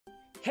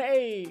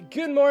Hey,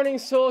 good morning,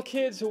 Soul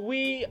Kids.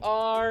 We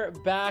are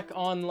back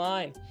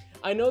online.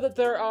 I know that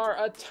there are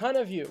a ton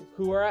of you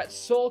who are at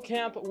Soul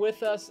Camp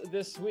with us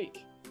this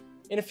week.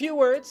 In a few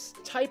words,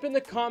 type in the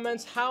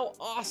comments how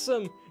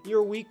awesome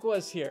your week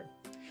was here.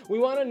 We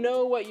want to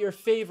know what your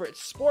favorite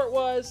sport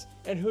was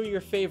and who your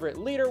favorite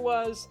leader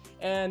was,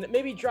 and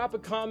maybe drop a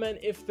comment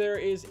if there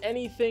is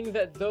anything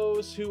that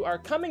those who are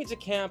coming to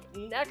camp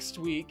next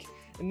week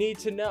need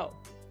to know.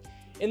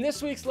 In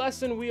this week's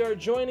lesson, we are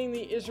joining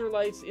the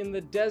Israelites in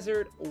the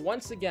desert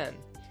once again.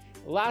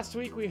 Last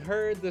week, we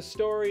heard the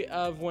story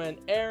of when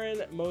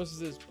Aaron,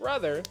 Moses'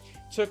 brother,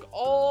 took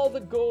all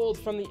the gold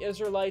from the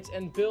Israelites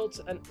and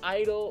built an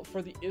idol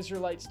for the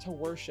Israelites to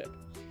worship.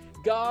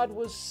 God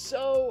was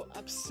so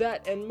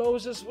upset and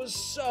Moses was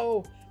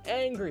so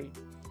angry.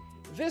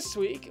 This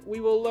week, we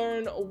will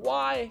learn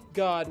why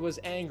God was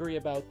angry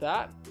about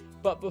that.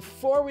 But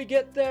before we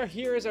get there,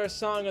 here is our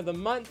song of the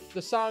month,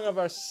 the song of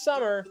our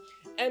summer,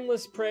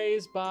 Endless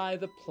Praise by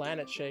the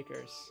Planet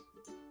Shakers.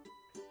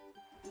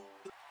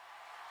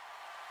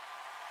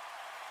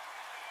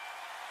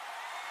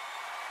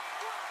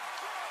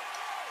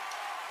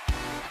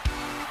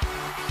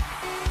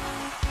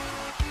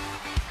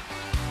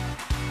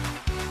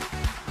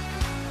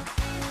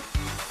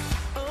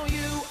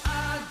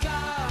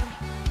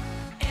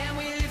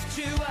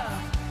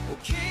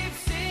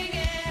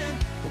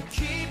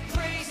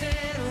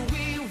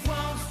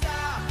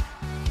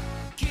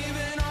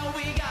 Giving all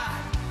we got,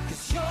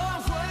 'cause you're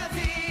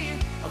worthy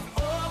of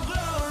all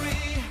glory.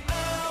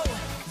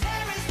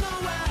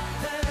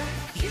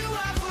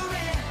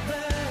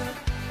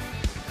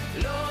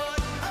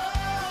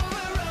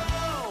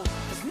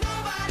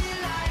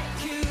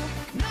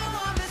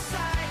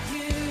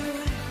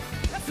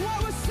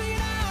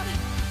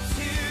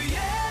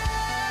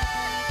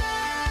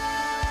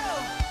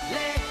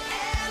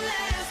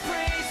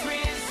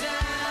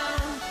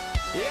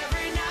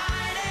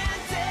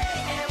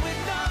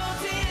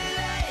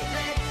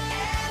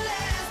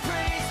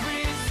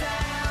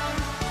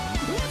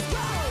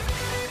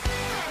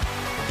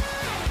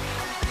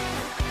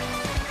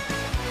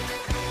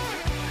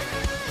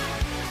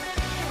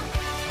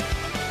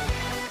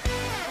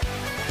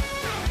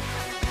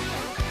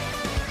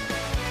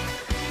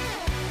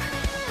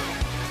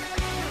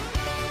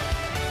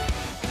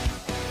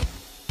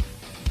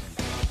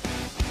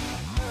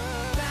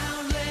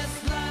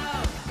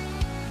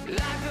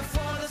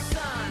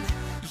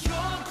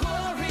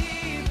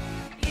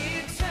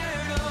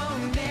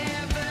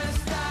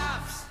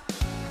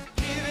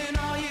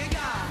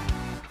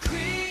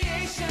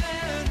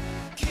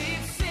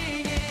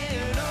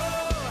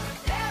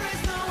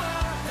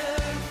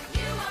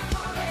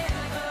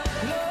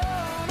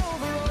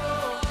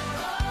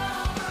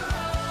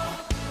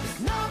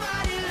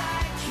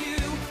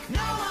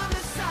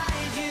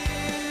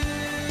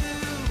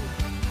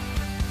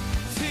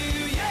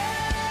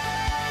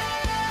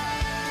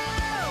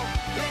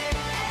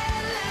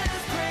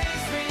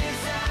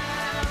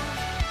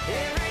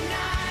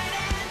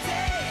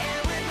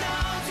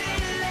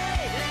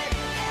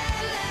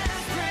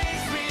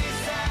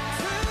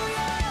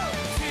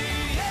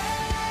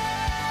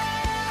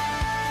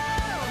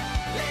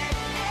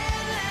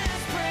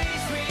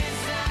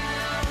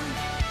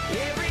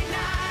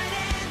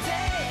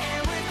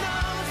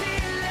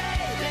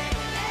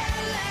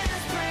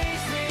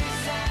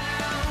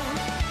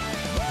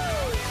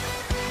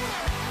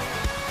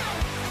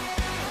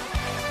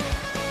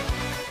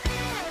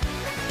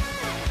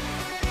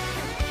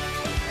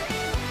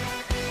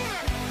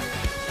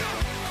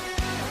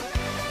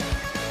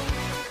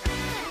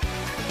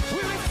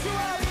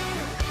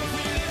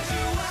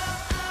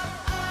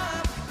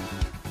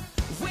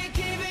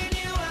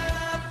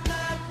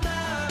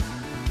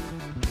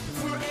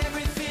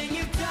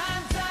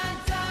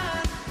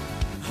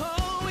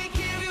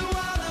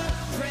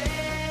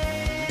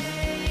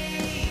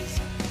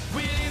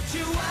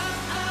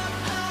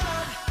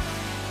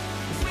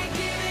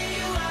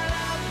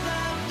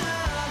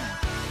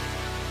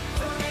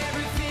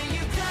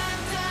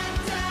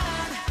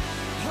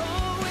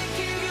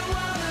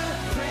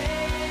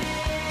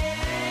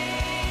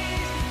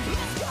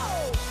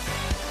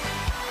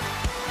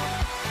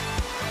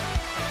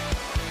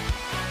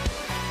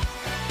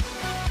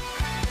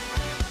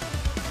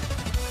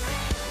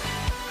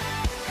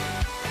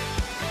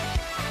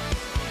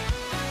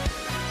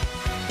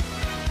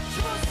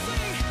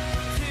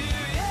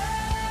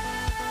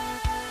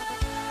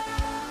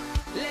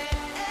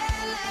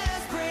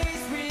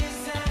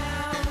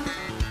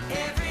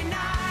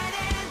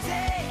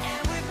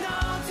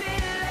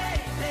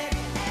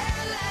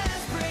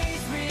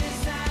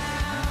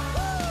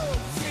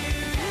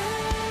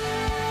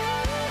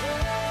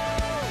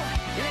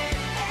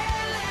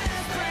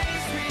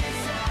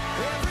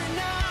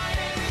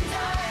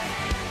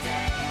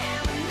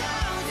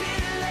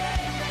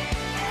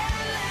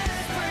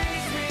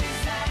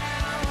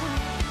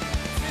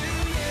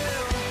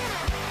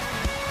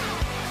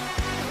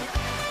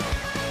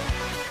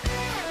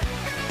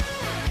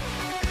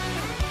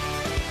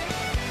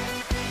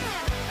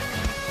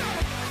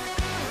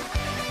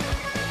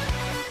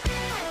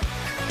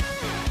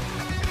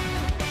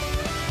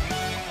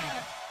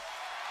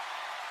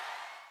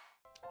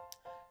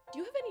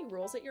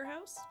 rules at your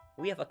house?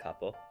 We have a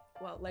couple.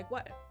 Well, like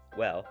what?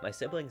 Well, my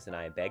siblings and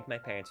I begged my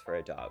parents for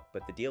a dog,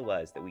 but the deal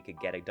was that we could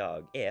get a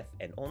dog if,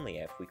 and only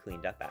if, we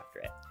cleaned up after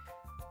it.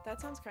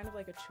 That sounds kind of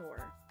like a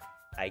chore.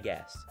 I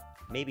guess.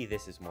 Maybe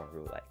this is more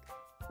rule-like.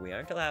 We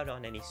aren't allowed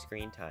on any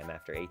screen time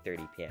after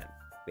 8:30 p.m.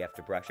 We have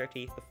to brush our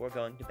teeth before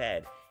going to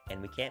bed,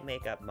 and we can't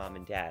make up Mom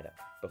and Dad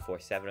before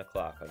 7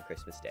 o'clock on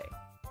Christmas Day.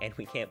 And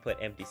we can't put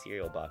empty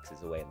cereal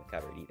boxes away in the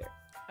cupboard either.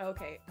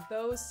 Okay,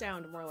 those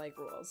sound more like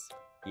rules.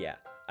 Yeah,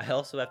 I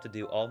also have to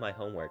do all my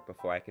homework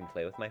before I can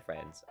play with my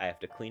friends. I have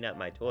to clean up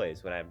my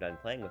toys when I'm done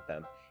playing with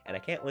them, and I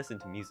can't listen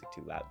to music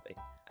too loudly.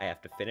 I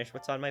have to finish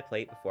what's on my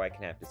plate before I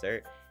can have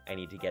dessert. I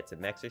need to get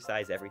some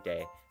exercise every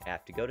day. I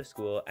have to go to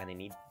school, and I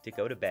need to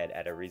go to bed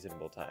at a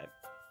reasonable time.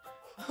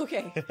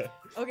 Okay,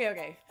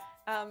 okay.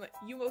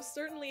 You most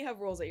certainly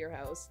have rules at your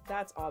house.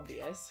 That's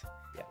obvious.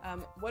 Yeah.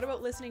 What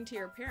about listening to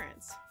your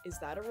parents? Is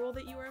that a rule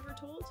that you were ever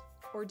told?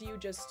 Or do you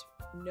just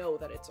know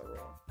that it's a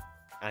rule?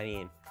 I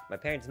mean, my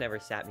parents never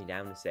sat me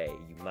down to say,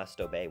 you must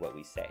obey what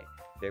we say.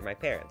 They're my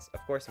parents. Of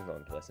course I'm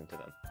going to listen to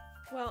them.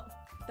 Well,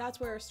 that's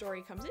where our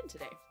story comes in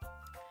today.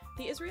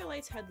 The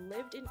Israelites had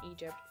lived in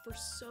Egypt for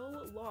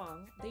so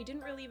long, they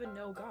didn't really even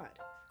know God.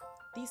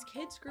 These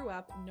kids grew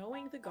up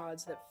knowing the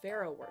gods that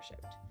Pharaoh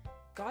worshipped.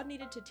 God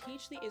needed to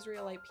teach the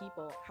Israelite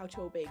people how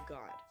to obey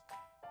God.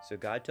 So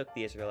God took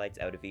the Israelites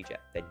out of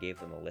Egypt, then gave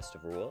them a list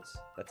of rules?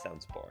 That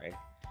sounds boring.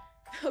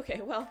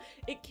 Okay, well,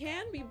 it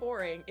can be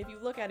boring if you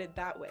look at it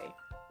that way,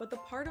 but the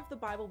part of the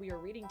Bible we are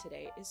reading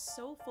today is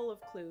so full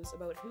of clues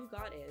about who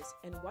God is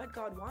and what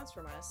God wants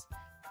from us,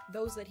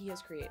 those that He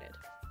has created.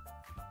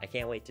 I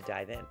can't wait to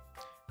dive in.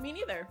 Me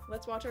neither.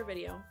 Let's watch our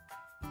video.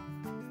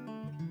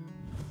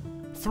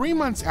 3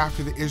 months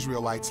after the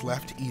Israelites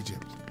left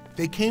Egypt,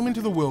 they came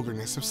into the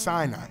wilderness of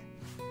Sinai.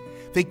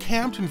 They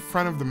camped in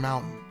front of the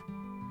mountain.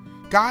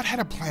 God had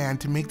a plan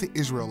to make the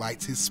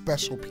Israelites His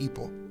special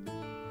people.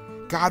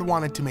 God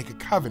wanted to make a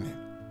covenant,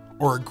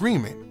 or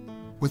agreement,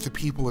 with the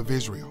people of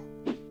Israel.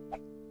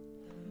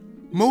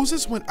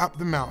 Moses went up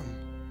the mountain.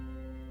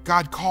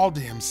 God called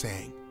to him,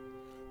 saying,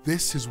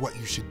 "This is what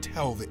you should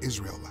tell the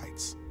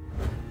Israelites.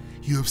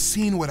 You have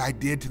seen what I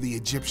did to the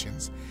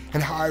Egyptians,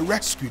 and how I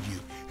rescued you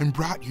and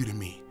brought you to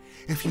me.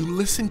 If you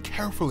listen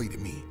carefully to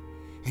me,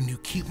 and you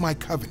keep my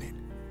covenant,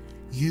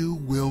 you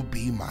will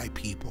be my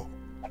people."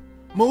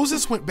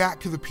 Moses went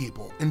back to the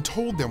people and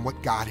told them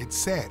what God had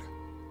said.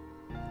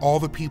 All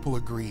the people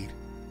agreed.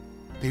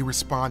 They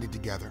responded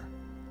together,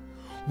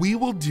 "We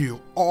will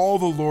do all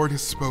the Lord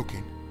has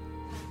spoken."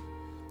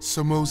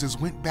 So Moses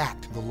went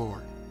back to the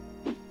Lord.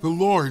 The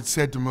Lord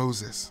said to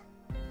Moses,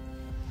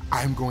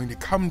 "I am going to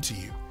come to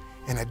you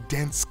in a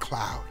dense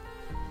cloud.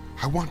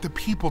 I want the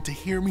people to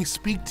hear me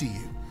speak to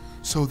you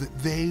so that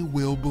they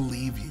will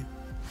believe you."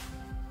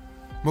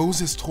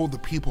 Moses told the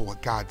people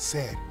what God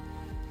said,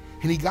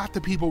 and he got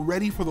the people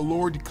ready for the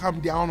Lord to come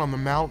down on the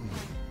mountain.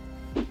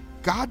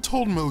 God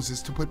told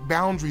Moses to put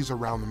boundaries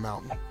around the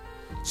mountain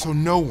so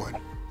no one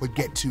would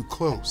get too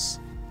close.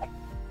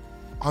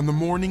 On the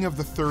morning of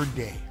the third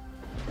day,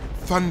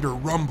 thunder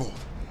rumbled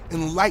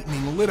and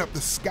lightning lit up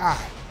the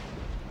sky.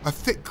 A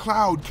thick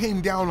cloud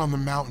came down on the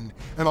mountain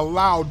and a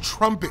loud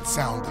trumpet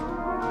sounded.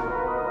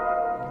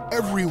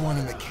 Everyone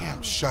in the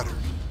camp shuddered.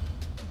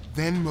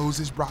 Then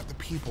Moses brought the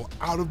people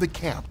out of the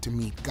camp to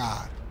meet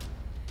God,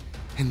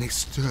 and they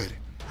stood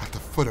at the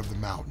foot of the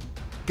mountain.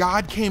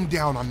 God came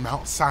down on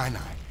Mount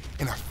Sinai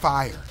in a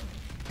fire,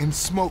 and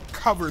smoke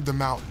covered the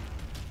mountain.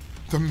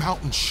 The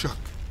mountain shook,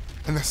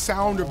 and the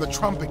sound of the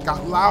trumpet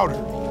got louder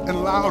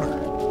and louder.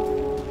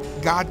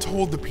 God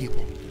told the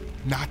people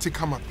not to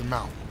come up the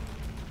mountain.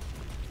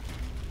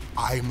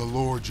 "I am the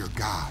Lord your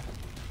God,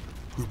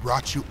 who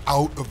brought you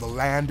out of the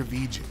land of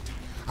Egypt.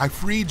 I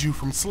freed you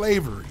from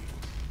slavery,"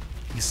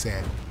 He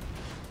said.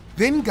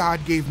 Then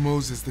God gave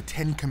Moses the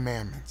 10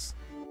 Commandments.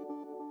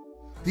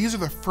 These are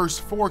the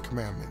first 4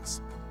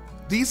 commandments.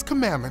 These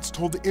commandments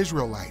told the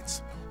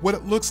Israelites what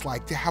it looks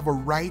like to have a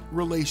right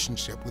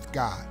relationship with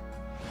God.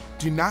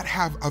 Do not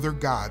have other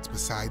gods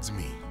besides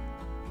me.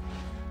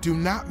 Do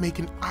not make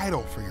an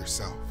idol for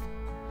yourself.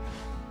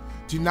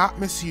 Do not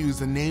misuse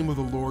the name of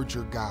the Lord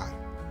your God.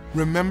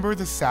 Remember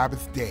the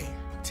Sabbath day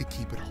to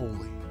keep it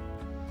holy.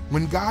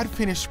 When God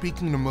finished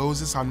speaking to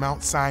Moses on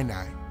Mount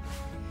Sinai,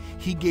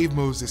 He gave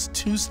Moses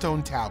 2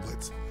 stone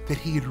tablets that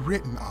he had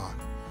written on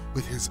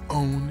with his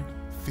own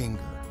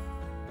finger.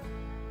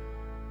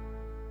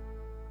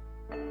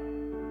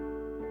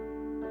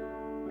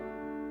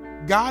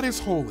 God is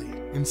holy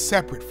and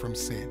separate from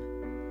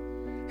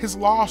sin. His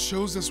law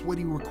shows us what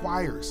He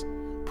requires,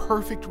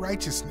 perfect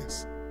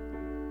righteousness.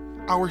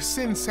 Our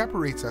sin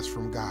separates us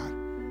from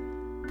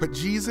God, but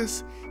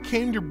Jesus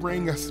came to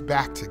bring us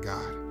back to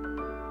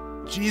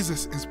God.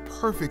 Jesus is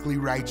perfectly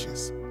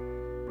righteous.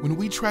 When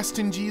we trust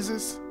in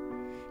Jesus,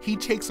 He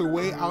takes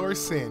away our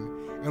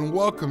sin and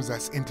welcomes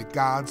us into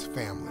God's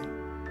family.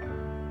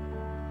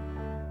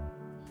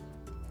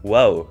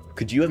 Whoa,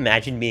 could you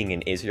imagine being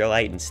an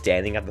Israelite and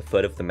standing at the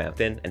foot of the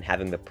mountain and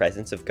having the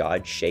presence of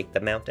God shake the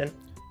mountain?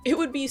 It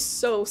would be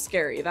so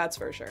scary, that's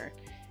for sure.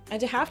 And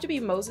to have to be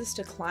Moses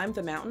to climb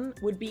the mountain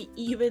would be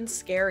even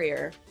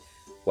scarier.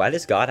 Why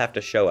does God have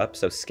to show up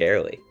so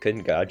scarily?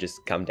 Couldn't God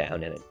just come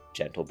down in a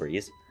gentle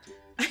breeze?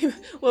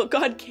 Well,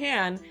 God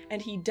can,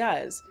 and he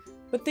does.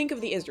 But think of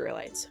the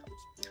Israelites.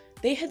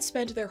 They had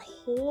spent their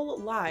whole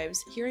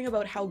lives hearing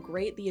about how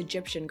great the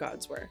Egyptian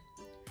gods were.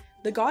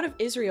 The God of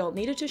Israel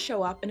needed to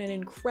show up in an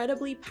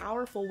incredibly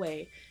powerful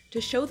way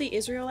to show the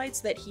Israelites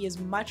that he is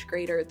much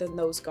greater than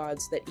those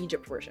gods that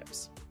Egypt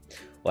worships.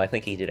 Well, I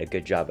think he did a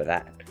good job of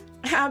that.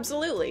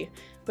 Absolutely.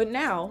 But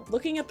now,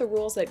 looking at the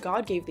rules that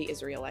God gave the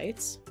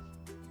Israelites...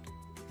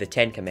 The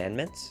 10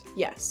 Commandments?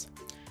 Yes.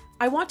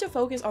 I want to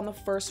focus on the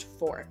first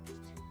 4.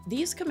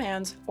 These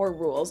commands, or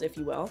rules, if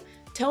you will,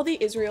 tell the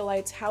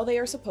Israelites how they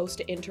are supposed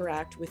to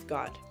interact with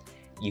God.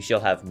 You shall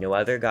have no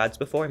other gods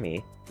before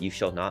me. You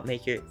shall not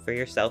make for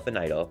yourself an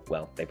idol.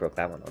 Well, they broke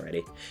that one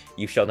already.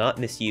 You shall not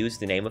misuse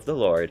the name of the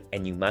Lord,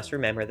 and you must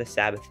remember the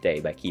Sabbath day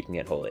by keeping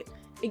it holy.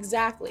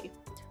 Exactly.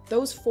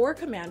 Those 4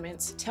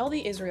 commandments tell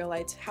the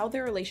Israelites how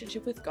their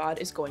relationship with God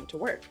is going to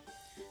work.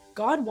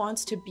 God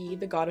wants to be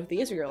the God of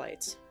the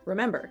Israelites.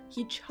 Remember,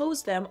 he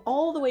chose them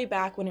all the way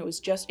back when it was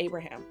just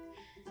Abraham.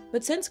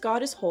 But since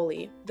God is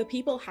holy, the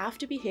people have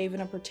to behave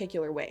in a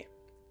particular way.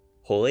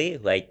 Holy?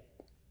 Like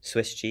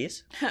Swiss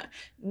cheese?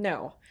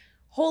 No.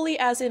 Holy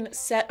as in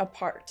set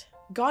apart.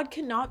 God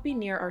cannot be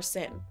near our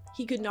sin.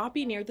 He could not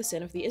be near the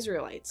sin of the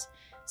Israelites.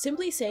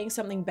 Simply saying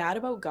something bad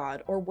about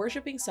God or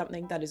worshiping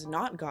something that is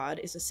not God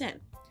is a sin.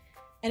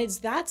 And it's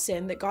that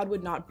sin that God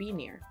would not be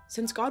near.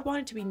 Since God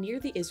wanted to be near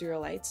the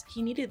Israelites,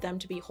 he needed them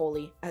to be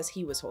holy as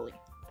he was holy.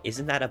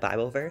 Isn't that a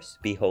Bible verse?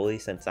 Be holy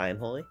since I am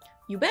holy?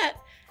 You bet!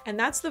 And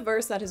that's the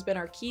verse that has been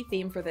our key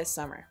theme for this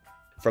summer.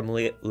 From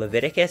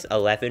Leviticus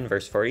 11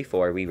 verse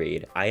 44 we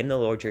read, I am the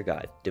Lord your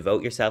God.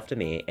 Devote yourself to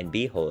me and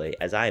be holy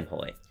as I am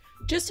holy.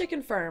 Just to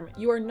confirm,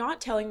 you are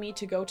not telling me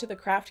to go to the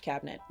craft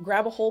cabinet,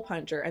 grab a hole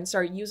puncher, and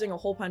start using a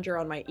hole puncher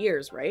on my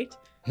ears, right?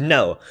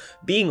 No,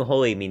 being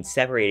holy means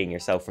separating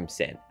yourself from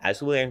sin.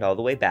 As we learned all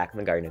the way back in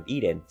the Garden of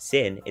Eden,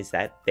 sin is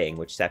that thing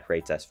which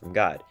separates us from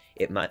God.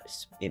 It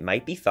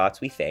might be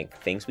thoughts we think,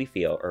 things we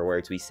feel, or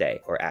words we say,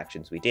 or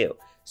actions we do.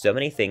 So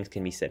many things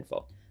can be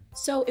sinful.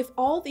 So if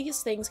all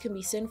these things can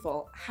be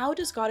sinful, how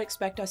does God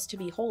expect us to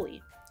be holy?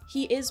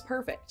 He is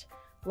perfect.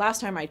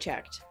 Last time I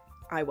checked,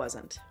 I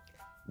wasn't.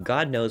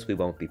 God knows we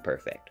won't be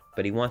perfect,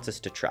 but he wants us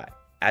to try.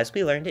 As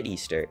we learned at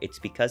Easter, it's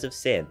because of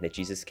sin that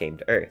Jesus came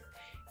to earth,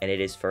 and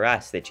it is for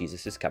us that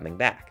Jesus is coming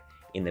back.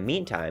 In the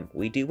meantime,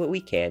 we do what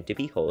we can to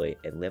be holy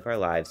and live our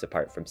lives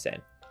apart from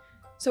sin.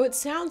 So it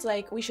sounds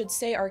like we should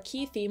say our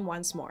key theme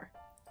once more.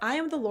 I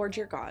am the Lord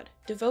your God.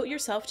 Devote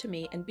yourself to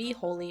me and be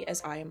holy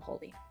as I am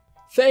holy.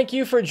 Thank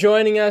you for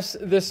joining us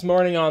this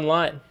morning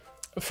online.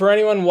 For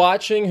anyone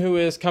watching who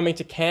is coming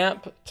to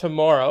camp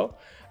tomorrow,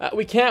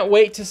 we can't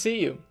wait to see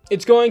you.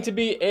 It's going to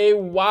be a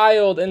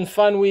wild and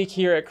fun week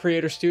here at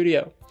Creator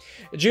Studio.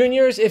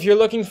 Juniors, if you're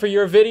looking for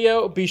your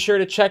video, be sure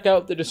to check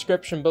out the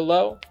description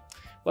below.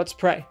 Let's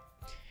pray.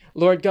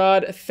 Lord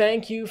God,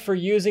 thank you for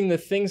using the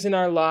things in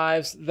our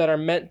lives that are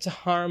meant to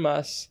harm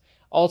us,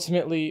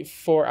 ultimately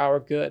for our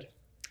good.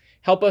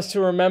 Help us to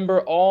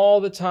remember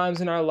all the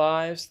times in our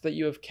lives that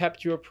you have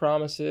kept your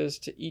promises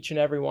to each and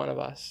every one of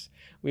us.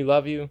 We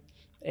love you.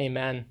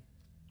 Amen.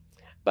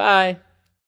 Bye.